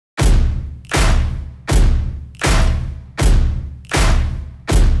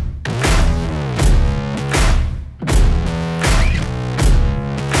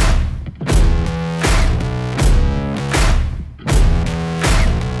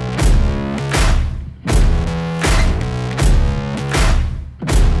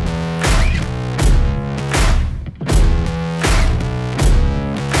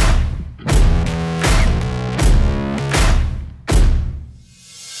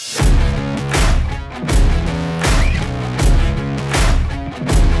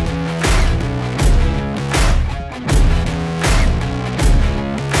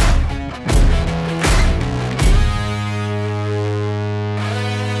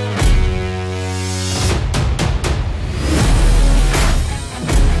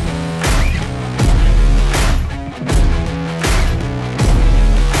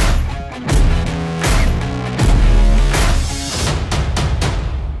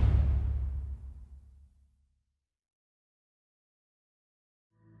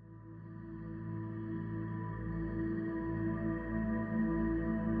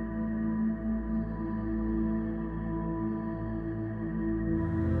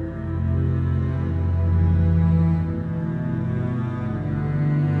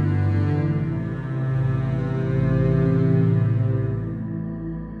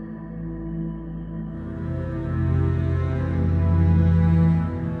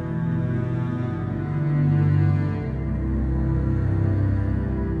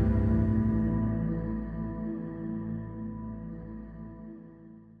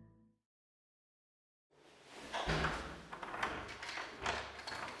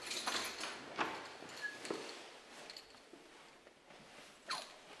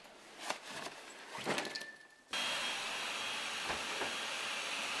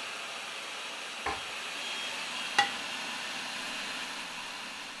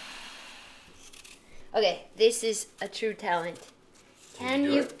Okay, this is a true talent. Can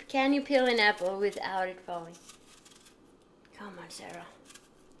you peel an apple without it falling? Come on, Sarah.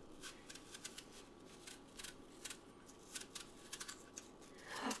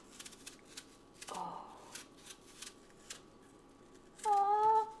 Oh.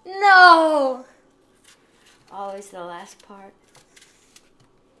 Oh. No! Always the last part.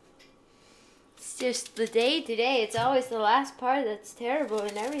 It's just the day today. It's always the last part that's terrible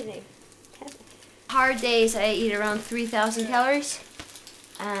and everything. Hard days, I eat around 3,000 calories.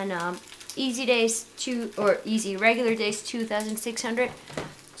 And easy days, regular days, 2,600.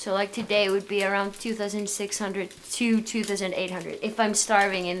 So like today would be around 2,600 to 2,800 if I'm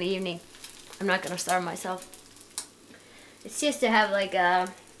starving in the evening. I'm not gonna starve myself. It's just to have like a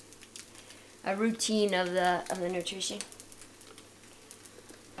routine of the nutrition.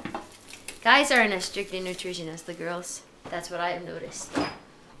 Guys aren't as strict in nutrition as the girls. That's what I have noticed. Do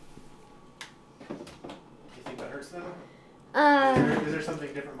you think that hurts them? Is there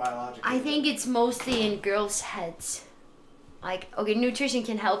something different biologically? I think it's mostly in girls' heads. Like, okay, nutrition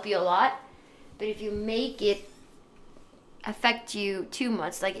can help you a lot, but if you make it affect you too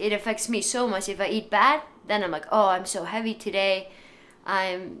much, like it affects me so much. If I eat bad, then I'm like, oh, I'm so heavy today.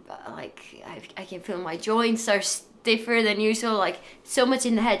 I'm like, I can feel my joints are stiffer than usual. Like, so much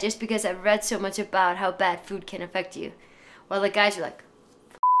in the head just because I've read so much about how bad food can affect you. While the guys are like,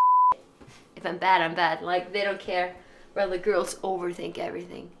 if I'm bad, I'm bad. Like, they don't care. While the girls overthink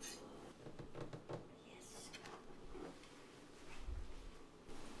everything.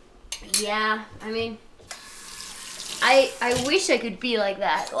 Yes. Yeah, I mean, I wish I could be like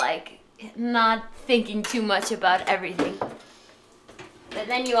that, like not thinking too much about everything. But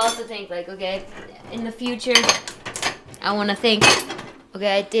then you also think like, okay, in the future, I want to think,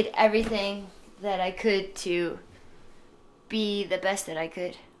 okay, I did everything that I could to be the best that I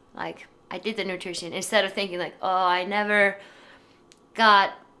could. Like, I did the nutrition instead of thinking like, oh, I never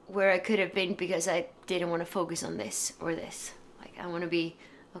got where I could have been because I didn't want to focus on this or this. Like, I want to be,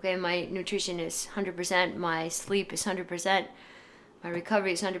 okay, my nutrition is 100%, my sleep is 100%, my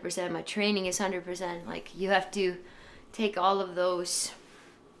recovery is 100%, my training is 100%. Like, you have to take all of those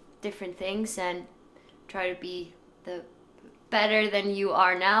different things and try to be the better than you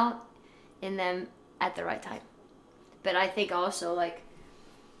are now in them at the right time. But I think also, like,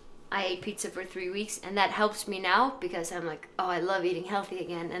 I ate pizza for 3 weeks, and that helps me now because I'm like, oh, I love eating healthy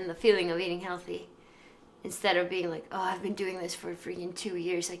again, and the feeling of eating healthy, instead of being like, oh, I've been doing this for freaking 2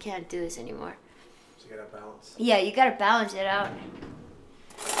 years, I can't do this anymore. So you gotta balance. Yeah, you gotta balance it out.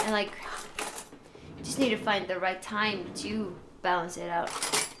 And like, you just need to find the right time to balance it out.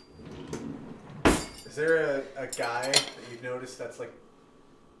 Is there a guy that you've noticed that's like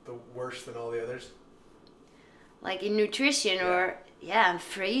the worst than all the others? Like in nutrition, yeah. Or yeah,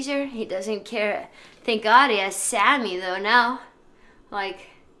 Fraser, he doesn't care. Thank God he has Sammy though now.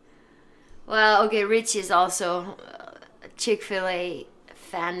 Like, well, okay, Rich is also Chick-fil-A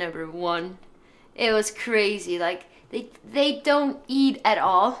fan #1. It was crazy. Like, they don't eat at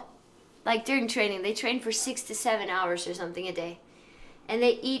all. Like during training, they train for 6 to 7 hours or something a day, and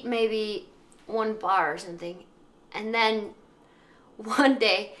they eat maybe 1 bar or something. And then one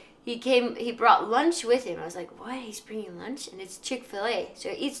day he brought lunch with him. I was like, what? He's bringing lunch? And it's Chick-fil-A. So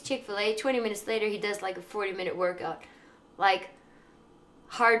he eats Chick-fil-A. 20 minutes later, he does like a 40-minute workout. Like,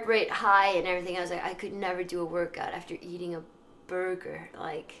 heart rate high and everything. I was like, I could never do a workout after eating a burger.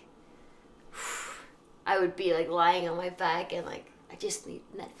 Like, I would be like lying on my back and like, I just need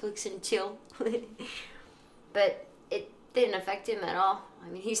Netflix and chill. But it didn't affect him at all. I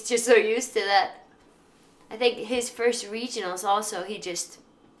mean, he's just so used to that. I think his first regionals also, he just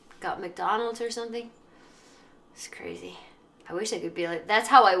got McDonald's or something. It's crazy. I wish I could be like, that's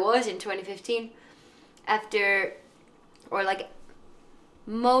how I was in 2015. After, or like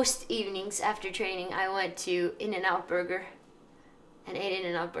most evenings after training, I went to In-N-Out Burger and ate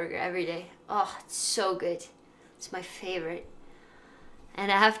In-N-Out Burger every day. Oh, it's so good. It's my favorite.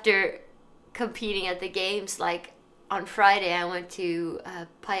 And after competing at the games, like on Friday, I went to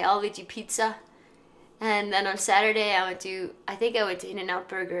Biology Pizza. And then on Saturday, I think I went to In-N-Out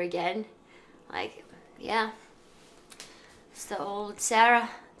Burger again. Like, yeah. It's the old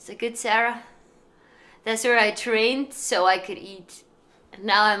Sara. It's a good Sara. That's where I trained so I could eat. And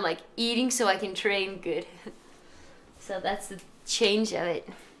now I'm like eating so I can train good. So that's the change of it.